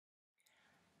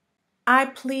I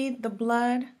plead the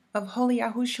blood of Holy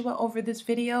Yahushua over this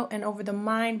video and over the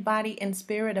mind, body, and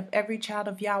spirit of every child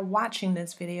of Yah watching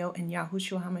this video in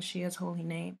Yahushua HaMashiach's holy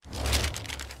name.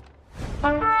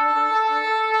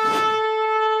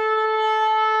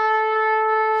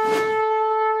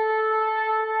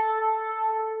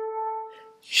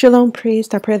 Shalom,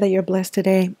 priest. I pray that you're blessed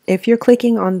today. If you're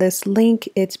clicking on this link,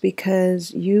 it's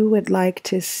because you would like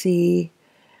to see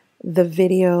the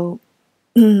video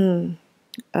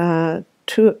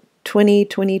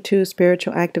 2022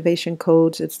 Spiritual Activation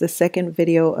Codes. It's the second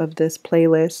video of this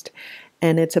playlist,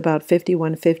 and it's about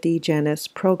 5150 Janus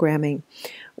programming.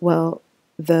 Well,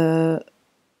 the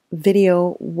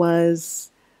video was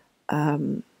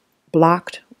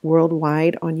blocked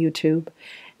worldwide on YouTube,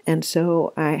 and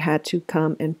so I had to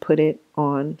come and put it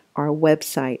on our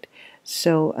website.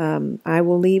 So I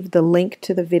will leave the link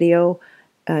to the video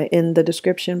in the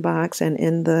description box and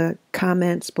in the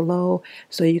comments below,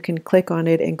 so you can click on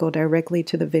it and go directly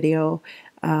to the video.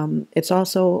 It's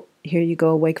also, here you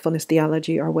go, Wakefulness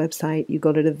Theology, our website. You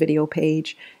go to the video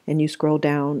page and you scroll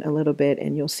down a little bit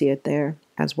and you'll see it there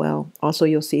as well. Also,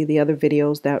 you'll see the other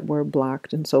videos that were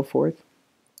blocked and so forth.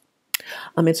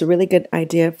 It's a really good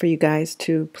idea for you guys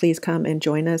to please come and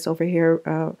join us over here.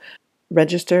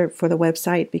 Register for the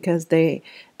website, because they've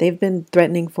been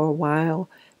threatening for a while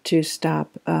to stop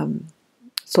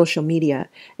social media.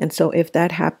 And so if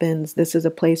that happens, this is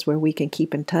a place where we can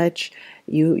keep in touch.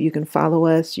 You can follow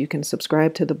us. You can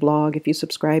subscribe to the blog. If you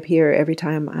subscribe here, every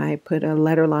time I put a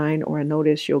letter line or a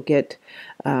notice, you'll get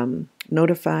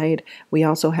notified. We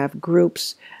also have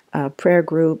groups, prayer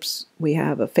groups. We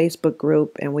have a Facebook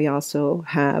group, and we also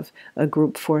have a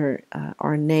group for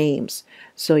our names.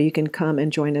 So you can come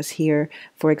and join us here.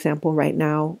 For example, right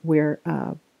now we're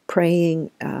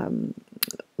praying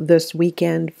this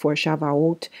weekend for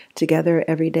Shavuot together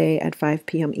every day at 5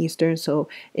 p.m. Eastern. So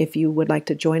if you would like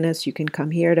to join us, you can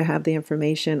come here to have the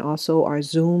information. Also, our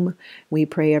Zoom, we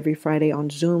pray every Friday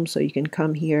on Zoom, so you can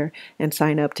come here and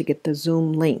sign up to get the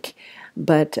Zoom link.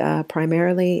 But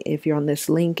primarily, if you're on this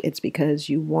link, it's because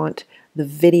you want the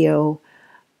video,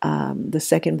 the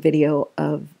second video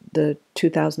of the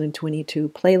 2022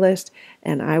 playlist,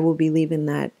 and I will be leaving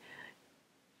that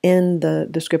in the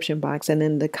description box and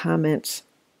in the comments.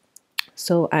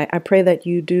 So I pray that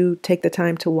you do take the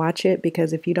time to watch it,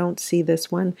 because if you don't see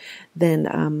this one,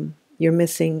 then you're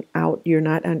missing out. You're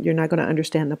not going to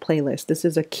understand the playlist. This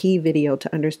is a key video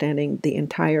to understanding the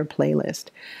entire playlist.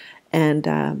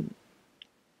 And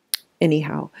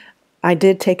anyhow, I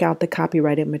did take out the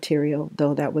copyrighted material,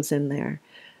 though, that was in there,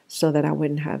 so that I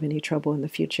wouldn't have any trouble in the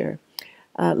future.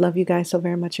 Love you guys so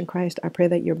very much in Christ. I pray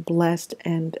that you're blessed,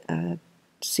 and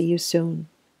see you soon.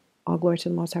 All glory to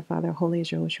the Most High Father. Holy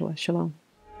is Yahushua. Shalom.